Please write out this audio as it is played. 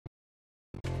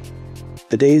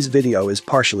Today's video is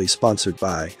partially sponsored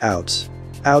by y.g'z.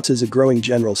 y.g'z is a growing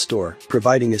general store,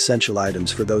 providing essential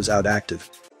items for those out active.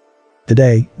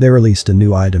 Today, they released a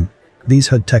new item. These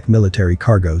hood-tech military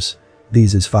cargos.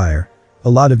 These is fire. A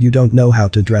lot of you don't know how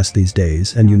to dress these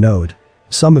days and you know it.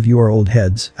 Some of you are old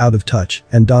heads, out of touch,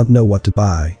 and don't know what to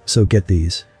buy, so get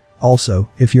these. Also,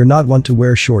 if you're not one to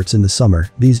wear shorts in the summer,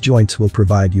 these joints will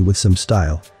provide you with some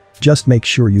style. Just make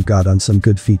sure you got on some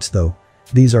good feets though.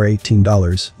 These are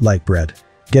 $18, light bread.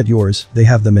 Get yours, they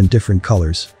have them in different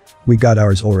colors. We got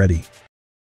ours already.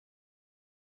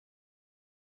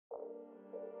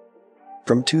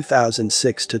 From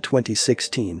 2006 to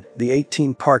 2016, the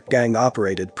 18 Park Gang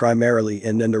operated primarily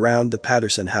in and around the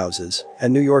Patterson Houses, a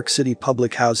New York City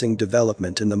public housing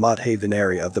development in the Mott Haven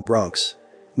area of the Bronx.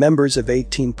 Members of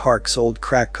 18 Park sold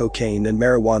crack cocaine and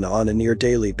marijuana on a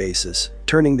near-daily basis,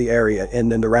 turning the area in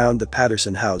and around the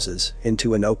Patterson Houses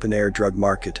into an open-air drug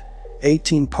market.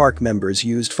 18 Park members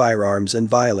used firearms and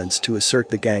violence to assert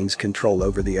the gang's control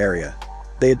over the area.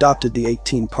 They adopted the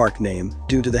 18 Park name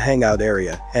due to the hangout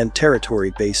area and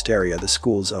territory-based area the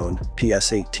schools own,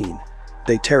 PS-18.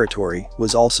 The territory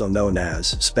was also known as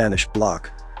Spanish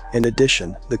Block. In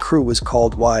addition, the crew was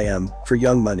called YM for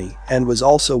Young Money and was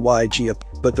also y.g'z,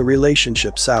 but the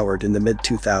relationship soured in the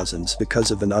mid-2000s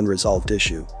because of an unresolved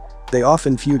issue. They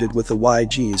often feuded with the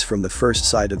y.g'z from the first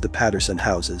side of the Patterson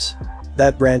Houses.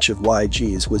 That branch of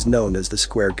y.g'z was known as the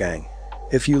Square Gang.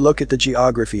 If you look at the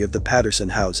geography of the Patterson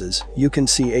Houses, you can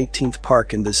see 18th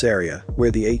Park in this area,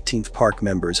 where the 18th Park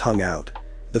members hung out.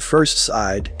 The first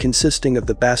side, consisting of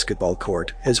the basketball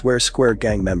court, is where Square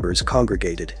Gang members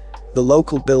congregated. The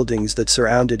local buildings that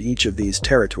surrounded each of these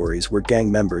territories were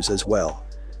gang members as well.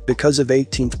 Because of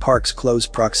 18th Park's close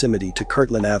proximity to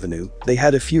Courtlyn Avenue, they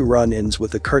had a few run-ins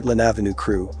with the Courtlyn Avenue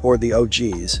crew, or the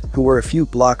y.g'z, who were a few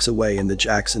blocks away in the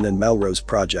Jackson and Melrose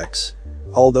projects.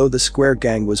 Although the Square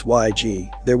Gang was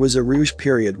y.g'z, there was a rouge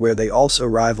period where they also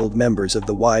rivaled members of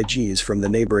the y.g'z from the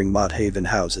neighboring Mott Haven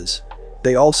houses.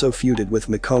 They also feuded with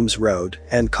McCombs Road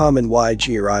and common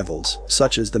y.g'z rivals,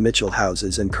 such as the Mitchell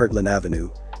houses and Courtlyn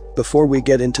Avenue. Before we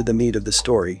get into the meat of the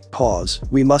story,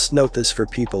 we must note this for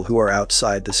people who are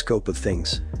outside the scope of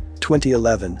things.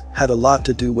 2011 had a lot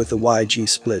to do with the y.g'z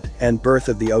split and birth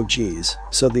of the y.g'z,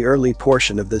 so the early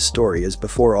portion of this story is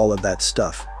before all of that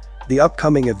stuff. The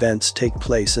upcoming events take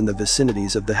place in the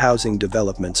vicinities of the housing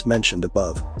developments mentioned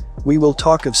above. We will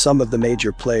talk of some of the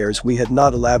major players we had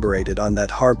not elaborated on that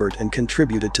harbored and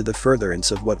contributed to the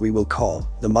furtherance of what we will call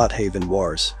the Mott Haven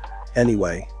Wars.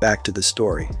 Anyway, back to the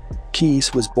story.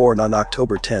 y.g'z was born on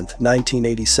October 10,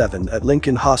 1987 at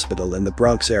Lincoln Hospital in the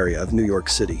Bronx area of New York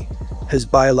City. His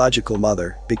biological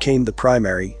mother became the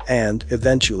primary and,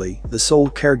 eventually, the sole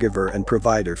caregiver and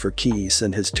provider for y.g'z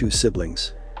and his two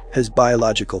siblings. His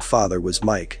biological father was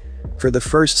Mike. For the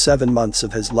first 7 months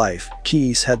of his life,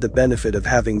 y.g'z had the benefit of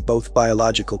having both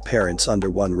biological parents under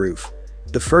one roof.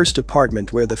 The first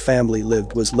apartment where the family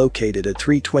lived was located at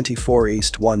 324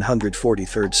 East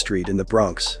 143rd Street in the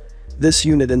Bronx. This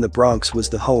unit in the Bronx was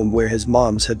the home where his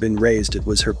mom's had been raised. It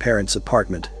was her parents'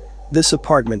 apartment. This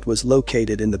apartment was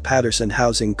located in the Patterson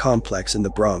housing complex in the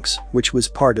Bronx, which was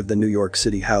part of the New York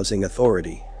City Housing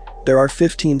Authority. There are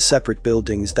 15 separate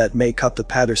buildings that make up the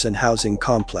Patterson housing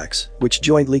complex, which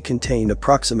jointly contain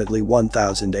approximately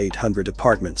 1,800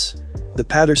 apartments. The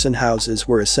Patterson houses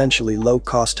were essentially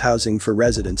low-cost housing for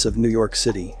residents of New York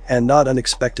City and, not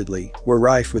unexpectedly, were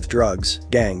rife with drugs,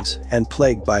 gangs, and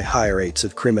plagued by high rates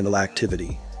of criminal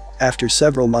activity. After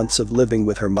several months of living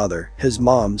with her mother, his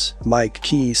moms, Mike,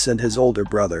 y.g'z, and his older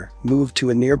brother, moved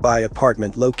to a nearby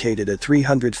apartment located at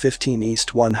 315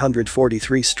 East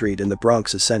 143 Street in the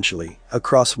Bronx, essentially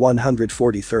across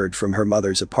 143rd from her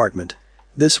mother's apartment.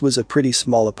 This was a pretty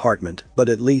small apartment, but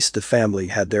at least the family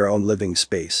had their own living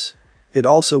space. It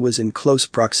also was in close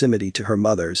proximity to her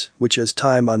mother's, which as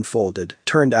time unfolded,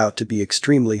 turned out to be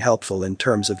extremely helpful in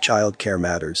terms of childcare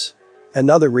matters.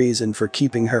 Another reason for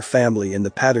keeping her family in the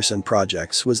Patterson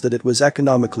projects was that it was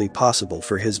economically possible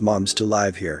for his moms to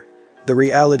live here. The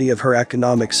reality of her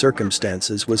economic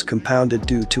circumstances was compounded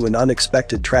due to an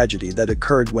unexpected tragedy that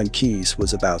occurred when y.g'z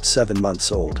was about 7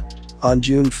 months old. On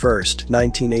June 1,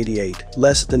 1988,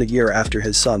 less than a year after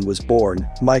his son was born,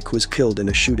 Mike was killed in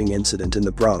a shooting incident in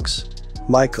the Bronx.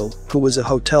 Michael, who was a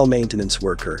hotel maintenance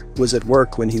worker, was at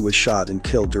work when he was shot and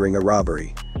killed during a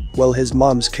robbery. While his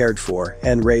moms cared for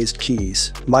and raised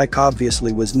y.g'z, Mike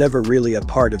obviously was never really a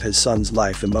part of his son's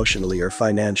life emotionally or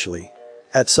financially.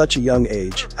 At such a young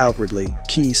age, outwardly,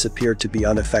 y.g'z appeared to be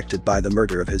unaffected by the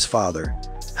murder of his father.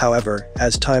 However,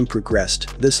 as time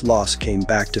progressed, this loss came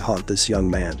back to haunt this young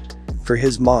man. For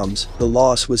his moms, the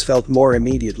loss was felt more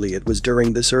immediately. It was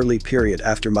during this early period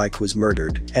after Mike was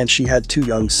murdered and she had 2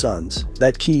 young sons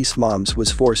that y.g'z moms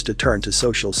was forced to turn to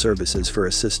social services for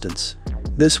assistance.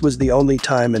 This was the only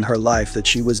time in her life that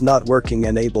she was not working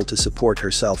and able to support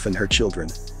herself and her children.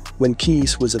 When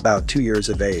y.g'z was about 2 years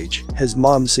of age, his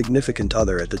mom's significant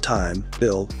other at the time,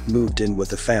 Bill, moved in with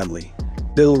the family.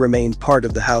 Bill remained part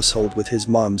of the household with his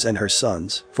moms and her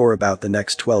sons for about the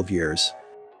next 12 years.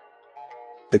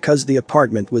 Because the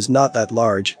apartment was not that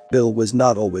large, Bill was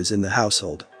not always in the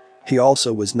household. He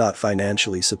also was not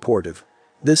financially supportive.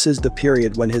 This is the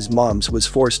period when his moms was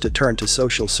forced to turn to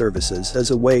social services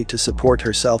as a way to support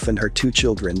herself and her 2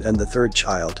 children and the 3rd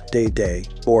child, Day,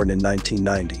 born in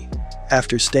 1990.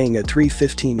 After staying at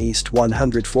 315 East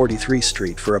 143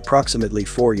 Street for approximately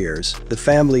 4 years, the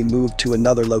family moved to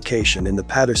another location in the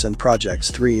Patterson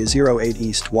Projects 308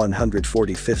 East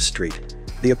 145th Street.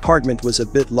 The apartment was a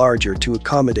bit larger to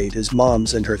accommodate his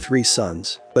moms and her 3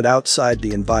 sons, but outside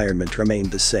the environment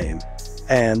remained the same.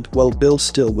 And, while Bill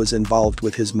still was involved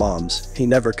with his moms, he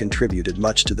never contributed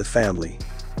much to the family.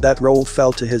 That role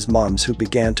fell to his moms, who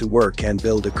began to work and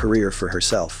build a career for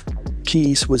herself.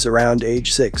 y.g'z was around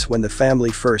age 6 when the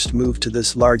family first moved to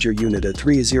this larger unit at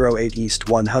 308 East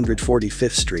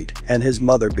 145th Street, and his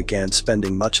mother began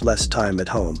spending much less time at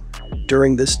home.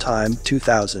 During this time,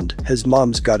 2000, his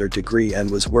mom's got her degree and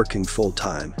was working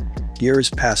full-time. Years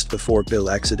passed before Bill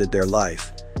exited their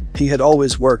life. He had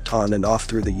always worked on and off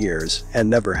through the years and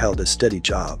never held a steady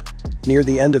job. Near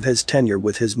the end of his tenure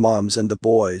with his moms and the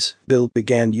boys, Bill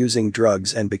began using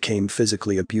drugs and became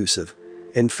physically abusive.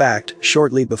 In fact,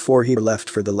 shortly before he left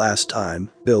for the last time,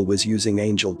 Bill was using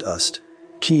angel dust.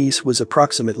 y.g'z was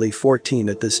approximately 14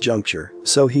 at this juncture,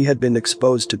 so he had been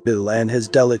exposed to Bill and his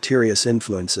deleterious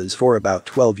influences for about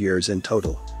 12 years in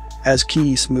total. As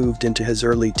y.g'z moved into his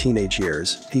early teenage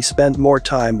years, he spent more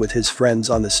time with his friends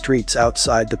on the streets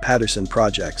outside the Patterson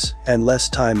Projects and less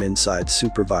time inside,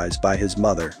 supervised by his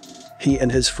mother. He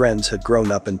and his friends had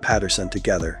grown up in Patterson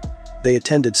together. They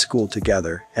attended school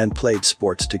together and played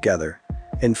sports together.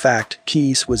 In fact,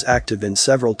 y.g'z was active in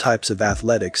several types of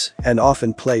athletics and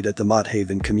often played at the Mott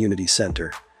Haven Community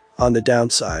Center. On the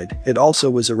downside, it also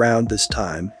was around this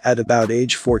time, at about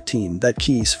age 14, that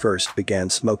y.g'z first began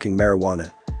smoking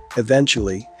marijuana.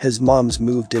 Eventually, his moms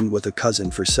moved in with a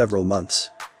cousin for several months.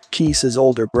 y.g'z's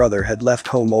older brother had left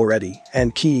home already,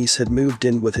 and y.g'z had moved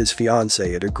in with his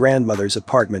fiancée at her grandmother's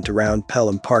apartment around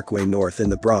Pelham Parkway North in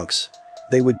the Bronx.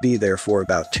 They would be there for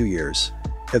about 2 years.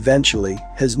 Eventually,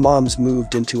 his moms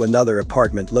moved into another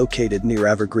apartment located near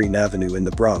Courtlyn Avenue in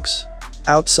the Bronx.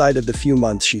 Outside of the few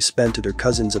months she spent at her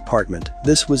cousin's apartment,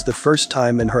 this was the first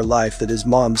time in her life that his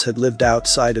moms had lived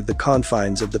outside of the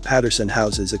confines of the Patterson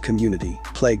Houses, a community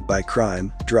plagued by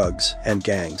crime, drugs, and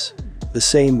gangs. The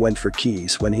same went for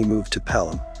y.g'z when he moved to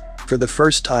Pelham. For the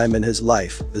first time in his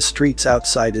life, the streets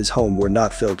outside his home were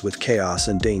not filled with chaos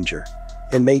and danger.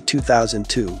 In May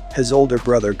 2002, his older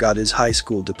brother got his high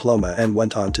school diploma and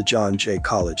went on to John Jay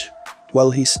College.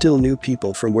 While he still knew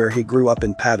people from where he grew up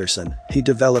in Patterson, he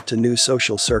developed a new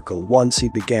social circle once he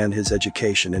began his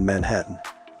education in Manhattan.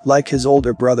 Like his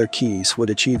older brother, y.g'z would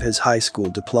achieve his high school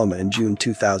diploma in June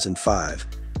 2005.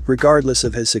 Regardless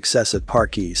of his success at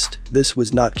Park East, this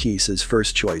was not y.g'z's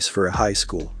first choice for a high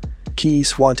school.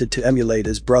 y.g'z wanted to emulate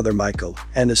his brother Michael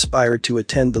and aspired to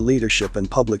attend the Leadership and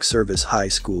Public Service High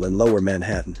School in Lower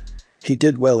Manhattan. He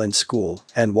did well in school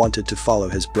and wanted to follow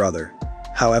his brother.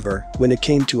 However, when it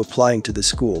came to applying to the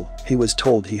school, he was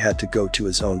told he had to go to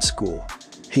his own school.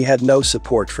 He had no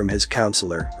support from his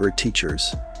counselor or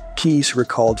teachers. y.g'z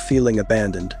recalled feeling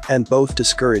abandoned and both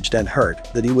discouraged and hurt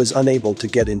that he was unable to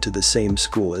get into the same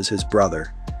school as his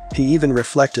brother. He even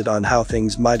reflected on how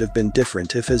things might have been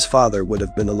different if his father would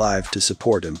have been alive to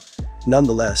support him.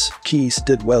 Nonetheless, y.g'z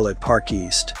did well at Park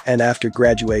East and after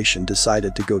graduation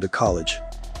decided to go to college.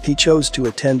 He chose to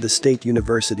attend the State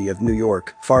University of New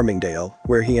York, Farmingdale,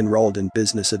 where he enrolled in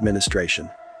business administration.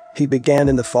 He began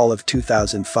in the fall of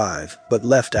 2005 but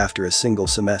left after a single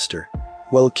semester.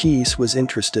 While y.g'z was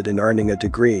interested in earning a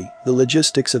degree, the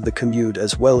logistics of the commute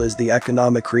as well as the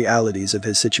economic realities of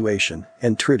his situation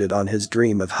intruded on his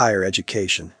dream of higher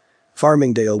education.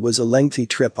 Farmingdale was a lengthy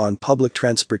trip on public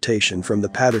transportation from the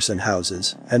Patterson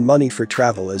Houses, and money for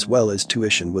travel as well as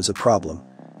tuition was a problem.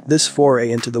 This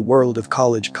foray into the world of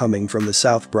college coming from the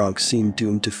South Bronx seemed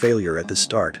doomed to failure at the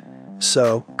start.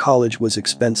 So, college was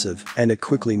expensive and it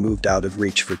quickly moved out of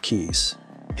reach for y.g'z.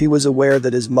 He was aware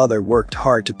that his mother worked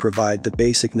hard to provide the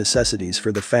basic necessities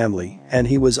for the family, and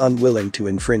he was unwilling to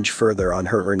infringe further on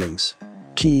her earnings.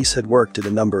 y.g'z had worked at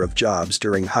a number of jobs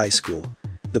during high school: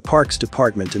 the Parks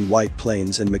Department in White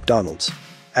Plains and McDonald's.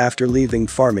 After leaving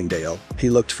Farmingdale, he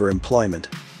looked for employment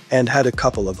and had a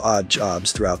couple of odd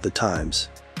jobs throughout the times.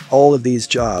 All of these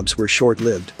jobs were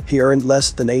short-lived. He earned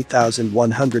less than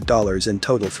 $8,100 in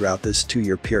total throughout this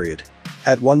 2-year period.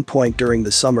 At one point during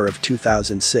the summer of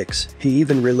 2006, he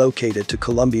even relocated to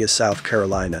Columbia, South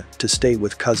Carolina, to stay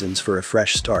with cousins for a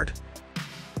fresh start.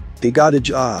 He got a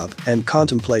job and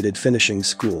contemplated finishing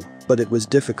school, but it was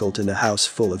difficult in a house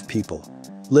full of people.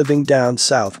 Living down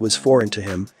south was foreign to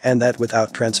him, and that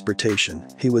without transportation,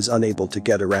 he was unable to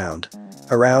get around.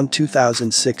 Around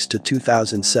 2006 to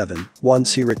 2007,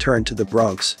 once he returned to the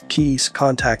Bronx, y.g'z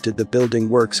contacted the Building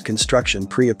Works Construction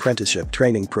Pre-Apprenticeship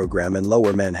Training Program in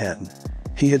Lower Manhattan.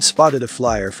 He had spotted a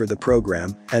flyer for the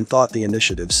program and thought the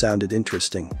initiative sounded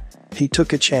interesting. He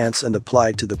took a chance and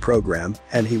applied to the program,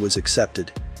 and he was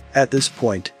accepted. At this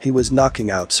point, he was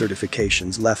knocking out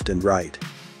certifications left and right.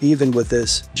 Even with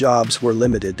this, jobs were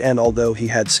limited, and although he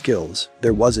had skills,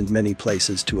 there wasn't many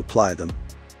places to apply them.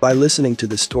 By listening to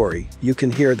the story, you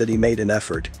can hear that he made an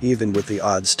effort, even with the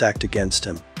odds stacked against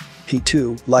him. He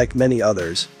too, like many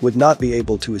others, would not be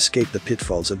able to escape the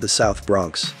pitfalls of the South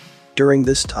Bronx. During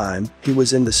this time, he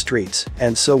was in the streets,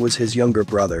 and so was his younger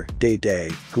brother,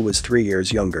 Day, who was 3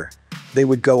 years younger. They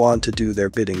would go on to do their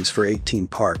biddings for 18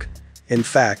 Park. In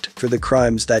fact, for the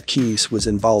crimes that y.g'z was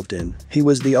involved in, he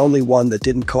was the only one that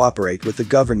didn't cooperate with the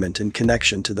government in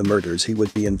connection to the murders he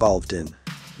would be involved in.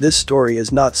 This story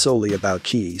is not solely about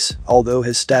y.g'z, although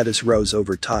his status rose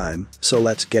over time, so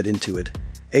let's get into it.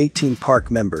 18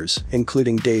 Park members,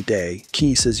 including Day,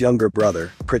 y.g'z's younger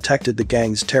brother, protected the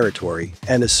gang's territory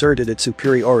and asserted its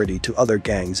superiority to other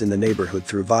gangs in the neighborhood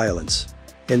through violence.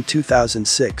 In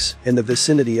 2006, in the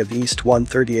vicinity of East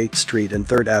 138th Street and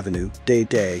 3rd Avenue,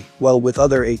 Day, well with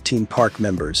other 18 Park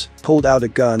members, pulled out a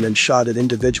gun and shot at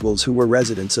individuals who were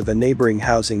residents of a neighboring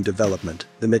housing development,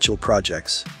 the Mitchell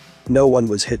Projects. No one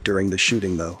was hit during the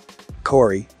shooting though.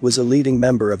 Corey was a leading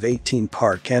member of 18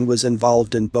 Park and was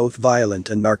involved in both violent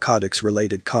and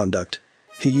narcotics-related conduct.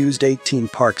 He used 18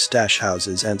 Park stash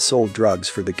houses and sold drugs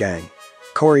for the gang.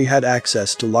 Corey had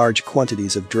access to large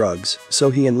quantities of drugs, so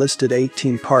he enlisted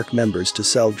 18 Park members to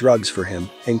sell drugs for him,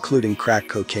 including crack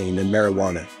cocaine and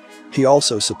marijuana. He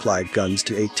also supplied guns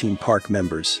to 18 Park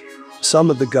members. Some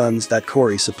of the guns that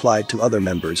Corey supplied to other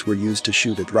members were used to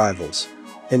shoot at rivals.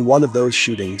 In one of those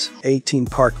shootings, 18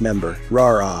 Park member,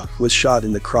 rouge, was shot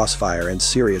in the crossfire and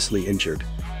seriously injured.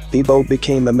 Bebo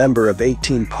became a member of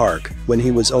 18 Park when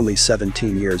he was only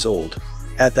 17 years old.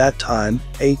 At that time,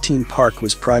 18 Park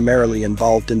was primarily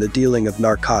involved in the dealing of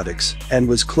narcotics and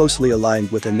was closely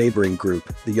aligned with a neighboring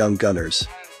group, the Young Gunners.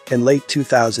 In late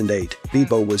 2008,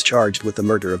 Bebo was charged with the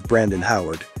murder of Brandon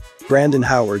Howard. Brandon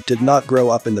Howard did not grow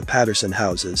up in the Patterson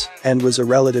Houses and was a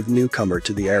relative newcomer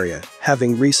to the area,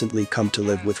 having recently come to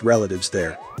live with relatives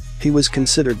there. He was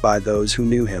considered by those who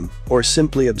knew him, or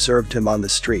simply observed him on the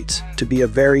streets, to be a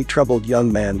very troubled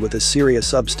young man with a serious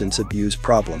substance abuse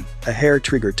problem, a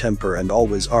hair-trigger temper and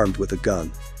always armed with a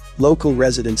gun. Local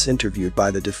residents interviewed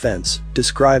by the defense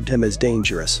described him as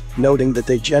dangerous, noting that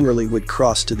they generally would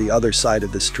cross to the other side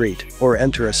of the street or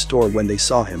enter a store when they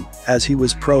saw him, as he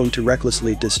was prone to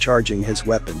recklessly discharging his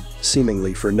weapon,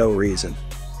 seemingly for no reason.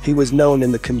 He was known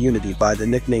in the community by the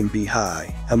nickname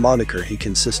y.g'z, a moniker he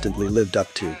consistently lived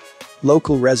up to.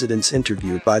 Local residents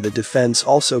interviewed by the defense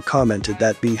also commented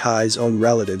that y.g'z's own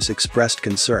relatives expressed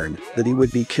concern that he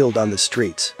would be killed on the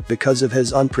streets because of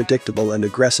his unpredictable and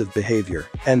aggressive behavior,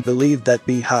 and believed that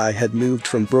y.g'z had moved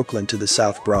from Brooklyn to the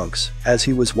South Bronx, as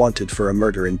he was wanted for a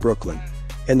murder in Brooklyn.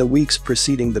 In the weeks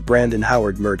preceding the Brandon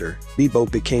Howard murder,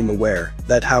 Bebo became aware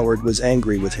that Howard was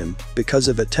angry with him because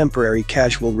of a temporary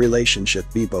casual relationship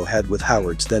Bebo had with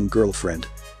Howard's then-girlfriend.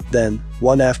 Then,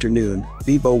 one afternoon,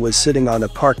 Bebo was sitting on a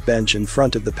park bench in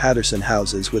front of the Patterson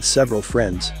Houses with several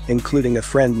friends, including a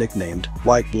friend nicknamed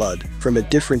White Blood, from a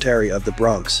different area of the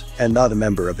Bronx and not a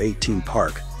member of 18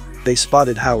 Park. They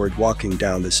spotted Howard walking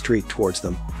down the street towards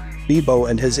them. Bebo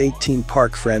and his 18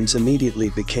 Park friends immediately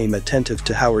became attentive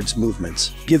to Howard's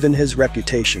movements, given his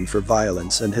reputation for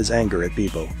violence and his anger at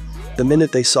Bebo. The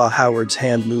minute they saw Howard's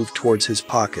hand move towards his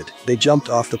pocket, they jumped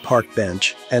off the park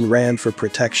bench and ran for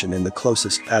protection in the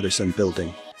closest Patterson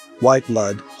building. White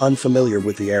Blood, unfamiliar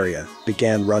with the area,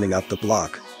 began running up the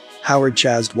block. Howard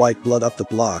chased White Blood up the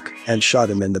block and shot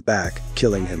him in the back,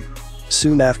 killing him.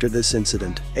 Soon after this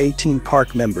incident, 18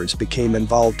 Park members became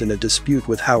involved in a dispute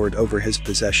with Howard over his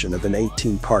possession of an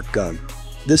 18 Park gun.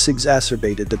 This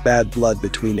exacerbated the bad blood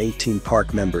between 18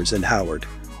 Park members and Howard.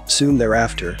 Soon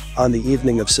thereafter, on the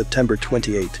evening of September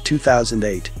 28,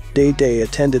 2008, Day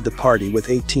attended the party with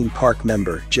 18 Park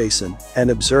member Jason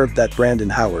and observed that Brandon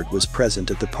Howard was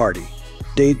present at the party.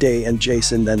 Day and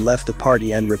Jason then left the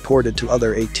party and reported to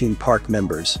other 18 Park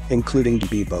members, including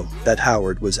Bebo, that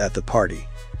Howard was at the party.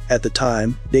 At the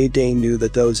time, Day knew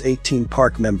that those 18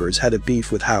 Park members had a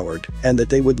beef with Howard and that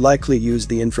they would likely use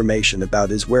the information about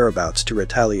his whereabouts to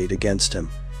retaliate against him.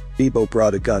 Bebo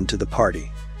brought a gun to the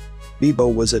party.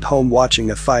 Bebo was at home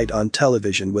watching a fight on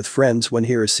television with friends when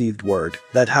he received word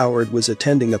that Howard was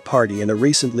attending a party in a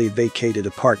recently vacated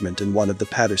apartment in one of the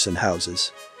Patterson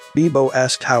houses. Bebo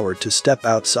asked Howard to step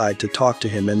outside to talk to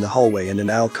him in the hallway in an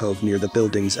alcove near the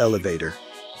building's elevator.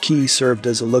 Key served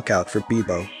as a lookout for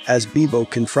Bebo, as Bebo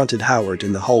confronted Howard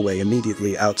in the hallway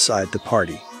immediately outside the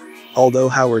party. Although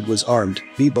Howard was armed,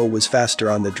 Bebo was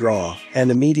faster on the draw and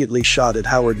immediately shot at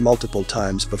Howard multiple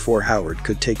times before Howard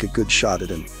could take a good shot at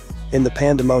him. In the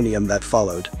pandemonium that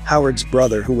followed, Howard's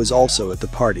brother, who was also at the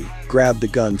party, grabbed the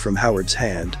gun from Howard's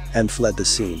hand and fled the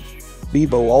scene.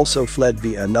 Bebo also fled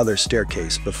via another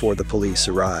staircase before the police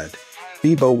arrived.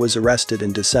 Bebo was arrested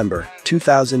in December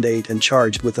 2008 and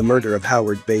charged with the murder of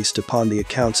Howard based upon the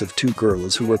accounts of two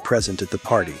girls who were present at the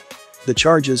party. The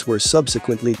charges were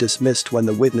subsequently dismissed when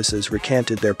the witnesses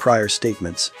recanted their prior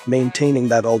statements, maintaining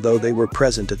that although they were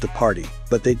present at the party,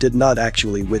 but they did not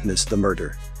actually witness the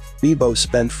murder. Bebo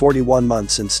spent 41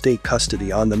 months in state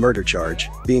custody on the murder charge,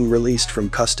 being released from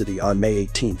custody on May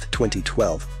 18,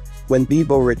 2012. When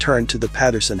Bebo returned to the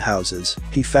Patterson houses,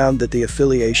 he found that the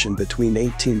affiliation between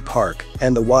 18 Park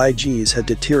and the y.g'z had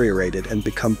deteriorated and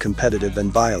become competitive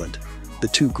and violent. The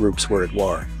two groups were at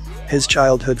war. His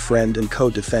childhood friend and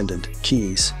co-defendant,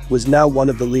 y.g'z, was now one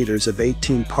of the leaders of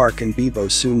 18 Park, and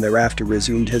Bebo soon thereafter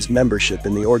resumed his membership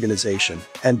in the organization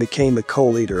and became a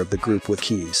co-leader of the group with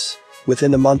y.g'z.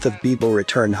 Within a month of Bebo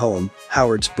return home,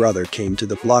 Howard's brother came to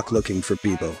the block looking for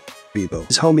Bebo.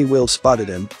 His homie Will spotted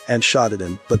him and shot at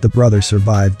him, but the brother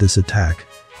survived this attack.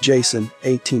 Jason,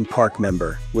 18 Park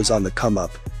member, was on the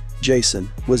come-up. Jason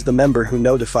was the member who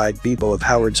notified Bebo of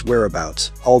Howard's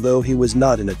whereabouts, although he was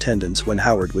not in attendance when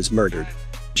Howard was murdered.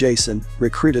 Jason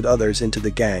recruited others into the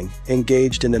gang,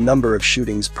 engaged in a number of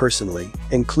shootings personally,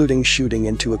 including shooting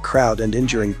into a crowd and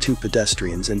injuring two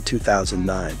pedestrians in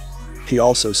 2009. He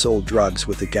also sold drugs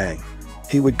with the gang.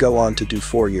 He would go on to do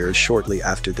 4 years shortly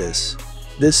after this.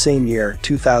 This same year,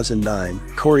 2009,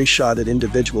 Corey shot at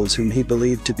individuals whom he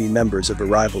believed to be members of a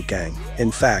rival gang.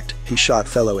 In fact, he shot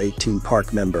fellow 18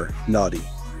 Park member, Naughty.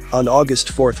 On August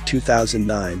 4,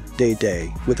 2009,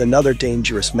 Day, with another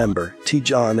dangerous member,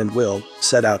 John and Will,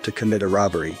 set out to commit a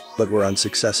robbery, but were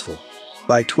unsuccessful.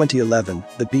 By 2011,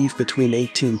 the beef between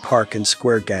 18 Park and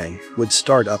Square Gang would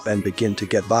start up and begin to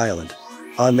get violent.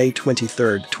 On May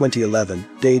 23, 2011,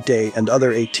 Day and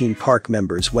other 18 Park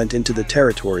members went into the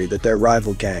territory that their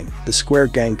rival gang, the Square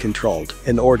Gang, controlled,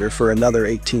 in order for another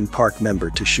 18 Park member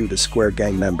to shoot a Square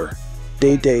Gang member.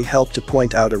 Day helped to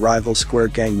point out a rival Square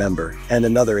Gang member, and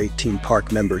another 18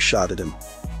 Park member shot at him.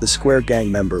 The Square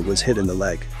Gang member was hit in the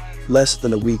leg. Less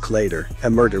than a week later, a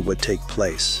murder would take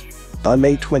place. On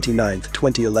May 29,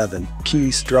 2011,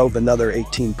 y.g'z drove another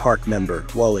 18 Park member,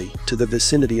 Wally, to the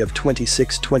vicinity of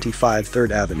 2625 3rd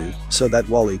Avenue so that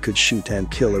Wally could shoot and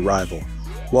kill a rival.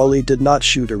 Wally did not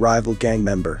shoot a rival gang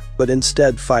member, but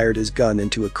instead fired his gun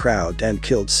into a crowd and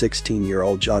killed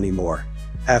 16-year-old Johnny Moore.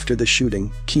 After the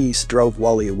shooting, y.g'z drove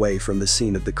Wally away from the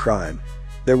scene of the crime.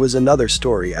 There was another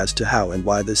story as to how and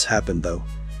why this happened though.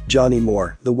 Johnny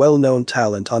Moore, the well-known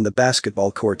talent on the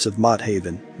basketball courts of Mott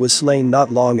Haven, was slain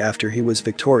not long after he was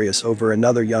victorious over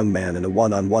another young man in a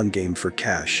one-on-one game for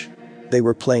cash. They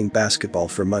were playing basketball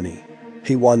for money.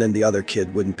 He won and the other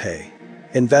kid wouldn't pay.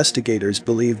 Investigators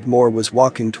believed Moore was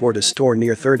walking toward a store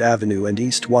near 3rd Avenue and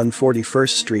East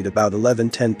 141st Street about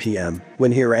 11:10 p.m.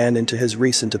 when he ran into his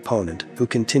recent opponent, who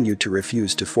continued to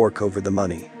refuse to fork over the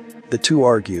money. The two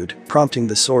argued, prompting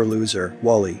the sore loser,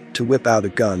 Wally, to whip out a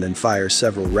gun and fire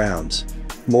several rounds.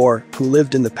 Moore, who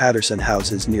lived in the Patterson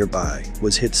houses nearby,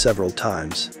 was hit several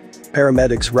times.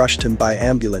 Paramedics rushed him by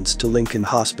ambulance to Lincoln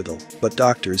Hospital, but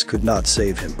doctors could not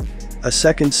save him. A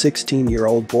second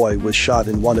 16-year-old boy was shot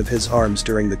in one of his arms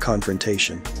during the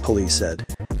confrontation, police said.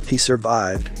 He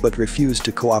survived, but refused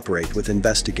to cooperate with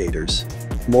investigators.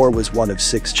 Moore was one of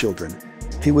 6 children.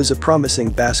 He was a promising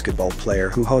basketball player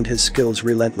who honed his skills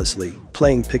relentlessly,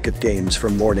 playing pickup games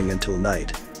from morning until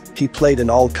night. He played in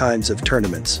all kinds of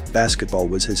tournaments. Basketball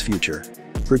was his future.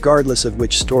 Regardless of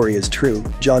which story is true,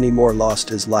 Johnny Moore lost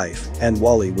his life, and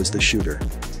Wally was the shooter.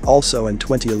 Also in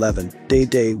 2011,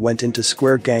 Day went into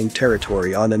Square Gang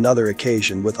territory on another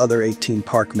occasion with other 18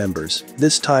 Park members,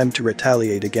 this time to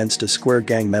retaliate against a Square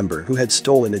Gang member who had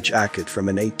stolen a jacket from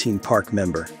an 18 Park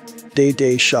member.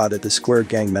 Day shot at the Square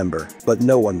Gang member, but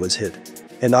no one was hit.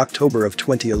 In October of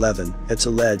 2011, it's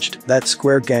alleged that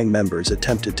Square Gang members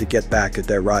attempted to get back at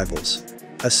their rivals.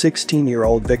 A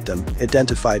 16-year-old victim,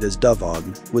 identified as Dove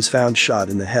Ogden, was found shot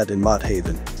in the head in Mott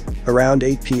Haven. Around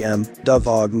 8 p.m., Dove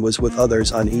Ogden was with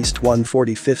others on East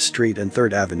 145th Street and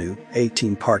 3rd Avenue,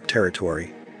 18 Park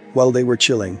territory. While they were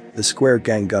chilling, the Square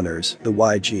Gang Gunners, the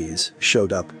y.g'z,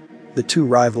 showed up. The two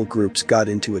rival groups got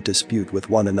into a dispute with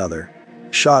one another.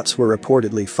 Shots were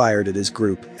reportedly fired at his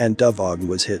group, and Dove Ogden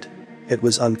was hit. It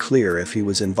was unclear if he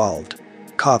was involved.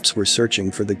 Cops were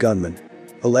searching for the gunman.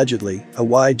 Allegedly, a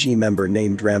y.g member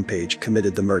named Rampage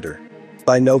committed the murder.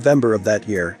 By November of that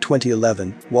year,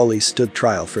 2011, Wally stood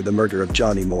trial for the murder of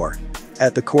Johnny Moore.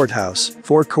 At the courthouse,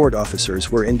 4 court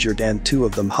officers were injured and 2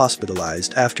 of them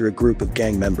hospitalized after a group of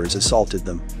gang members assaulted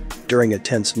them. During a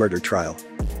tense murder trial,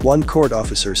 1 court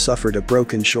officer suffered a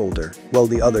broken shoulder, while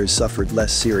the others suffered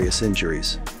less serious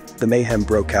injuries. The mayhem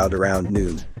broke out around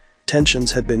noon.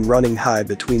 Tensions had been running high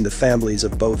between the families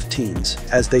of both teens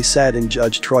as they sat in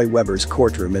Judge Troy Weber's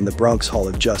courtroom in the Bronx Hall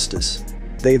of Justice.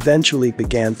 They eventually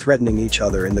began threatening each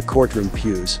other in the courtroom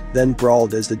pews, then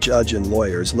brawled as the judge and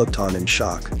lawyers looked on in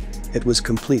shock. "It was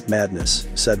complete madness,"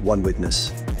 said one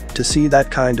witness. "To see that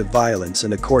kind of violence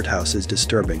in a courthouse is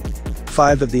disturbing."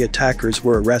 5 of the attackers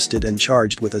were arrested and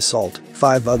charged with assault,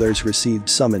 5 others received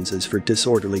summonses for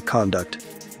disorderly conduct.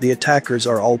 The attackers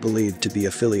are all believed to be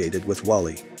affiliated with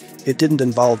Wally. "It didn't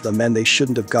involve them and they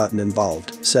shouldn't have gotten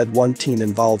involved," said one teen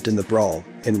involved in the brawl,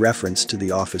 in reference to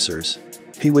the officers.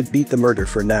 He would beat the murder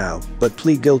for now, but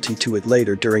plead guilty to it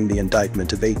later during the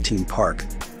indictment of 18 Park.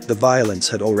 The violence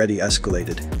had already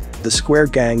escalated. The Square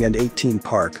Gang and 18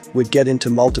 Park would get into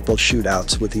multiple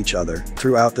shootouts with each other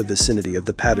throughout the vicinity of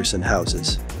the Patterson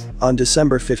Houses. On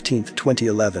December 15,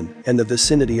 2011, in the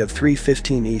vicinity of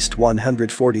 315 East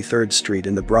 143rd Street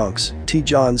in the Bronx, T.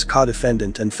 John's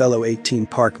co-defendant and fellow 18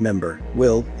 Park member,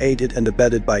 Will, aided and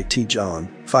abetted by T. John,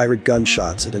 fired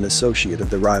gunshots at an associate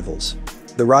of the rivals.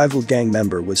 The rival gang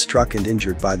member was struck and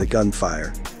injured by the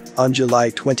gunfire. On July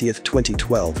 20,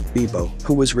 2012, Bebo,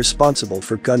 who was responsible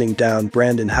for gunning down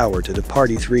Brandon Howard at a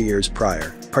party 3 years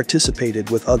prior, participated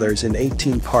with others in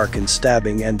 18 Park in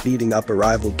stabbing and beating up a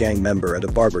rival gang member at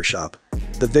a barbershop.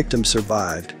 The victim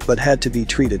survived, but had to be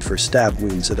treated for stab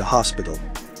wounds at a hospital.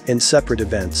 In separate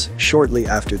events, shortly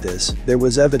after this, there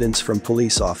was evidence from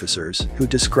police officers who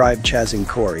described chasing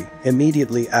Corey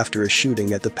immediately after a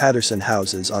shooting at the Patterson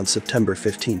Houses on September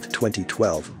 15,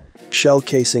 2012. Shell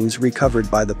casings recovered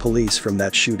by the police from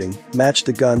that shooting matched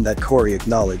the gun that Corey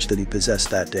acknowledged that he possessed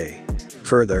that day.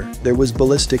 Further, there was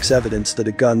ballistics evidence that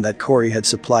a gun that Corey had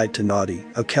supplied to Naughty,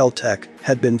 a Kel-Tec,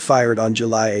 had been fired on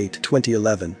July 8,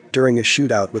 2011, during a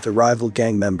shootout with a rival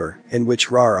gang member, in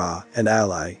which Rara, an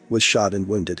ally, was shot and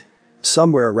wounded.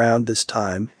 Somewhere around this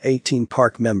time, 18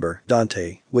 Park member,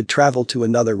 Dante, would travel to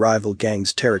another rival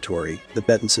gang's territory, the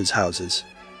Patterson's Houses.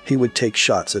 He would take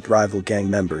shots at rival gang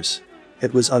members.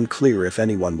 It was unclear if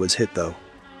anyone was hit though.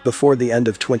 Before the end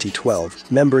of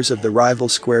 2012, members of the rival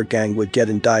Square Gang would get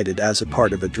indicted as a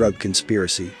part of a drug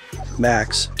conspiracy.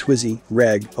 Max, Twizzy,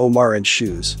 Reg, Omar and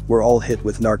Shoes were all hit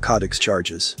with narcotics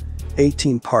charges.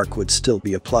 18 Park would still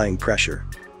be applying pressure.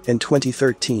 In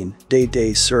 2013,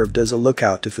 Day served as a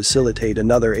lookout to facilitate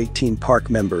another 18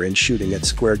 Park member in shooting at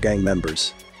Square Gang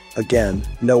members. Again,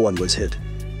 no one was hit.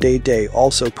 Day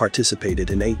also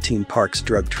participated in 18 Park's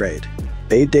drug trade.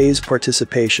 Day's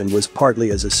participation was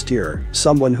partly as a steerer,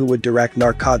 someone who would direct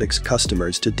narcotics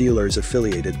customers to dealers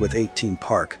affiliated with 18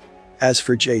 Park. As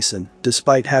for Jason,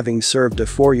 despite having served a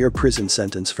 4-year prison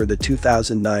sentence for the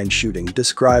 2009 shooting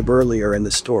described earlier in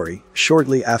the story,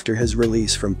 shortly after his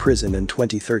release from prison in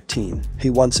 2013, he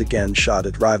once again shot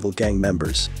at rival gang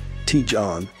members. T.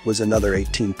 John was another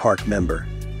 18 Park member.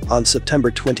 On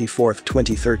September 24,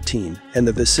 2013, in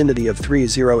the vicinity of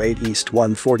 308 East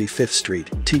 145th Street,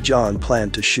 T. John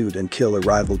planned to shoot and kill a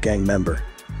rival gang member.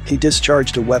 He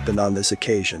discharged a weapon on this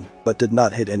occasion, but did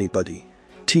not hit anybody.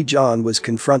 T. John was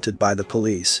confronted by the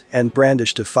police and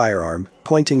brandished a firearm,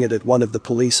 pointing it at one of the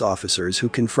police officers who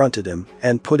confronted him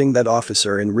and putting that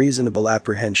officer in reasonable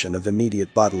apprehension of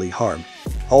immediate bodily harm.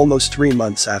 Almost 3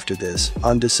 months after this,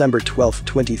 on December 12,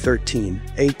 2013,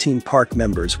 18 Park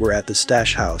members were at the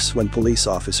stash house when police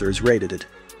officers raided it.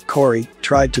 Corey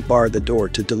tried to bar the door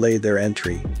to delay their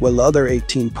entry, while other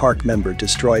 18 Park member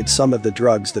destroyed some of the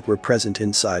drugs that were present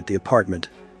inside the apartment.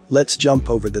 Let's jump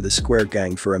over to the Square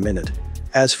Gang for a minute.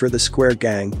 As for the Square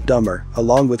Gang, Dummer,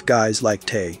 along with guys like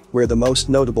Tay, were the most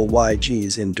notable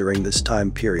y.g'z in during this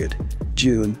time period.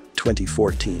 June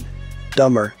 2014.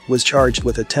 Dummer was charged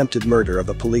with attempted murder of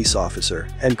a police officer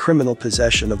and criminal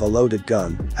possession of a loaded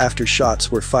gun after shots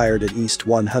were fired at East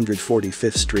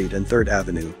 145th Street and 3rd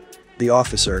Avenue. The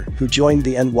officer, who joined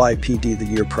the NYPD the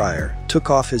year prior, took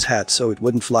off his hat so it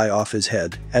wouldn't fly off his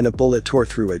head, and a bullet tore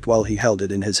through it while he held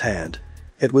it in his hand.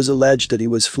 It was alleged that he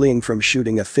was fleeing from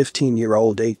shooting a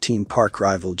 15-year-old 18 Park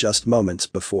rival just moments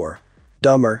before.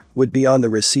 Dahmer would be on the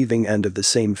receiving end of the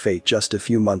same fate just a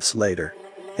few months later.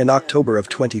 In October of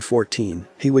 2014,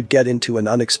 he would get into an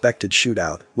unexpected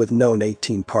shootout with known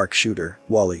 18 Park shooter,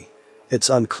 Wally. It's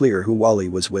unclear who Wally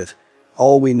was with.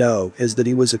 All we know is that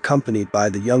he was accompanied by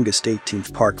the youngest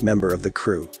 18th Park member of the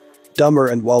crew.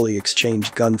 Dahmer and Wally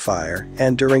exchanged gunfire,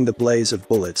 and during the blaze of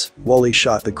bullets, Wally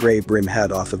shot the gray brim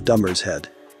hat off of Dahmer's head.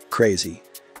 Crazy.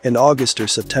 In August or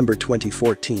September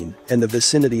 2014, in the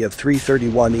vicinity of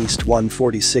 331 East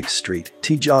 146th Street,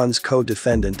 T. John's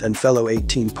co-defendant and fellow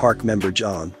 18 Park member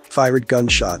John fired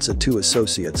gunshots at two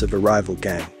associates of a rival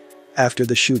gang. After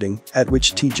the shooting, at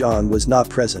which T. John was not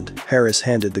present, Harris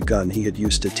handed the gun he had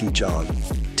used to T. John.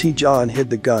 T. John hid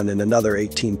the gun in another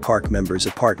 18 Park member's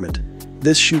apartment.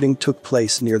 This shooting took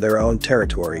place near their own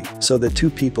territory, so the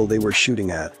two people they were shooting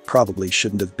at probably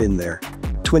shouldn't have been there.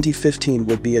 2015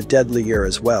 would be a deadly year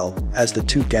as well, as the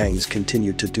two gangs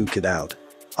continued to duke it out.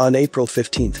 On April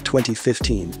 15,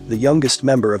 2015, the youngest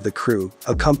member of the crew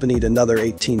accompanied another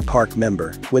 18 Park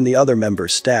member when the other member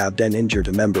stabbed and injured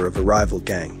a member of a rival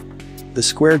gang. The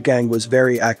Square Gang was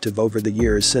very active over the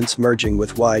years since merging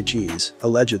with y.g'z.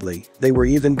 Allegedly, they were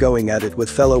even going at it with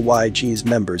fellow y.g'z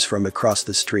members from across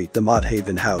the street, the Mott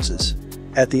Haven Houses.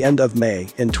 At the end of May,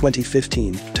 in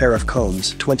 2015, Tariff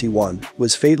Combs, 21,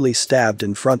 was fatally stabbed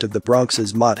in front of the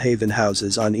Bronx's Mott Haven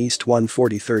Houses on East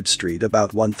 143rd Street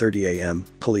about 1:30 a.m.,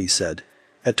 police said.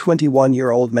 A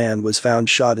 21-year-old man was found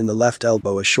shot in the left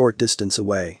elbow a short distance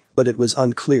away, but it was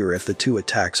unclear if the two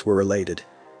attacks were related.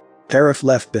 Tariff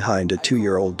left behind a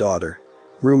 2-year-old daughter.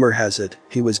 Rumor has it,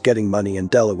 he was getting money in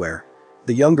Delaware.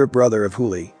 The younger brother of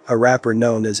Hooli, a rapper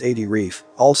known as y.g'z,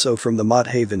 also from the Mott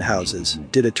Haven Houses,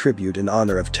 did a tribute in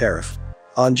honor of Tariff.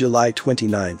 On July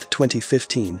 29,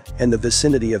 2015, in the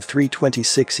vicinity of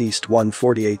 326 East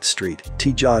 148th Street,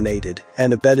 T. John aided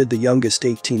and abetted the youngest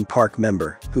 18 Park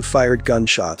member, who fired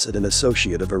gunshots at an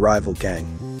associate of a rival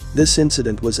gang. This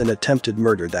incident was an attempted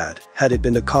murder that, had it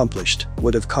been accomplished,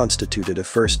 would have constituted a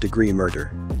first-degree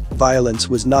murder. Violence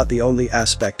was not the only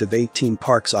aspect of 18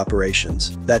 Park's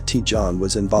operations that T. John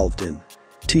was involved in.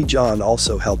 T. John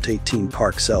also helped 18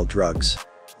 Park sell drugs.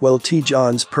 While T.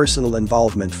 John's personal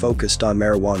involvement focused on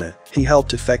marijuana, he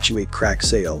helped effectuate crack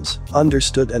sales,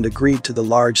 understood and agreed to the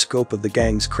large scope of the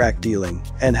gang's crack dealing,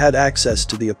 and had access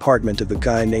to the apartment of a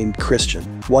guy named Christian,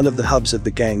 one of the hubs of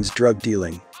the gang's drug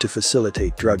dealing, to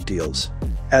facilitate drug deals.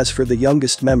 As for the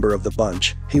youngest member of the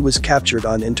bunch, he was captured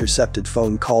on intercepted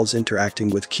phone calls interacting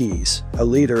with y.g'z, a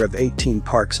leader of 18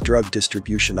 Park's drug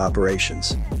distribution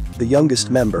operations. The youngest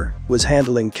member was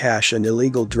handling cash and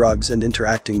illegal drugs and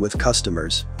interacting with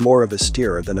customers, more of a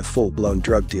steerer than a full-blown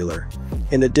drug dealer.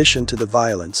 In addition to the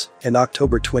violence, in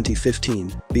October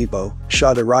 2015, Bebo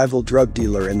shot a rival drug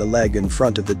dealer in the leg in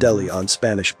front of the deli on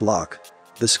Spanish Block.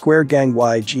 The Square Gang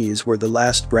y.g'z were the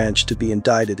last branch to be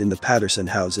indicted in the Patterson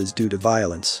Houses due to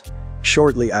violence.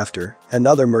 Shortly after,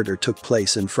 another murder took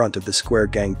place in front of the Square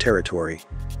Gang territory.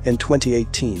 In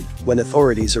 2018, when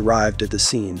authorities arrived at the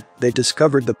scene, they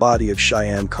discovered the body of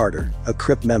Cheyenne Carter, a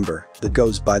Crip member that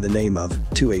goes by the name of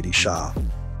 280 Shaw.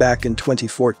 Back in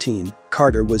 2014,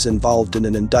 Carter was involved in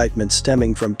an indictment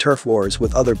stemming from turf wars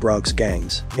with other Bronx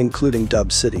gangs, including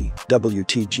Dub City,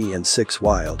 WTG and 6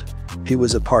 Wild. He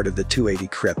was a part of the 280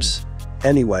 Crips.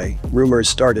 Anyway, rumors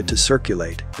started to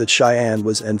circulate that Cheyenne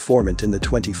was an informant in the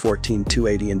 2014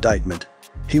 280 indictment.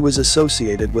 He was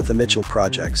associated with the Mitchell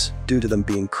projects, due to them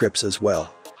being Crips as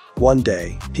well. One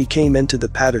day, he came into the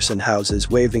Patterson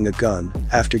Houses waving a gun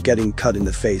after getting cut in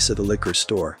the face at a liquor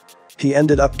store. He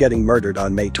ended up getting murdered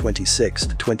on May 26,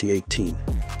 2018.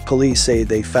 Police say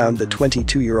they found the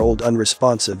 22-year-old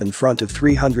unresponsive in front of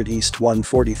 300 East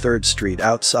 143rd Street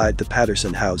outside the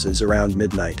Patterson Houses around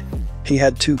midnight. He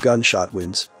had 2 gunshot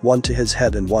wounds, one to his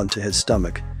head and one to his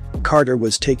stomach. Carter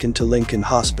was taken to Lincoln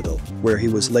Hospital, where he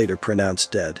was later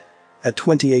pronounced dead. A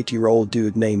 28-year-old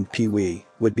dude named Pee Wee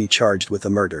would be charged with a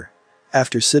murder.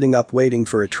 After sitting up waiting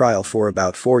for a trial for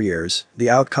about 4 years, the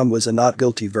outcome was a not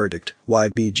guilty verdict.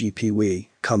 y.g'z Pee Wee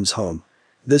comes home.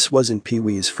 This wasn't Pee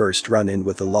Wee's first run-in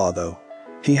with the law though.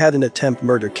 He had an attempt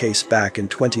murder case back in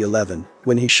 2011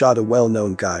 when he shot a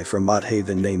well-known guy from Mott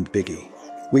Haven named Biggie.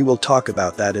 We will talk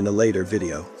about that in a later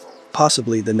video.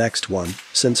 Possibly the next one,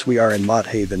 since we are in Mott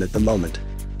Haven at the moment.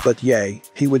 But yay,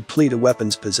 he would plead a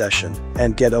weapons possession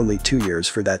and get only 2 years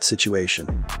for that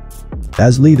situation.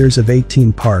 As leaders of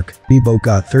 18 Park, Bebo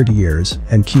got 30 years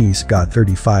and y.g'z got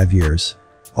 35 years.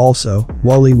 Also,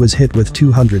 Wally was hit with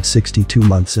 262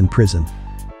 months in prison.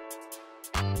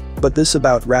 But this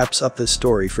about wraps up the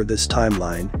story for this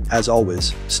timeline. As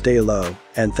always, stay low,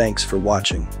 and thanks for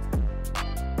watching.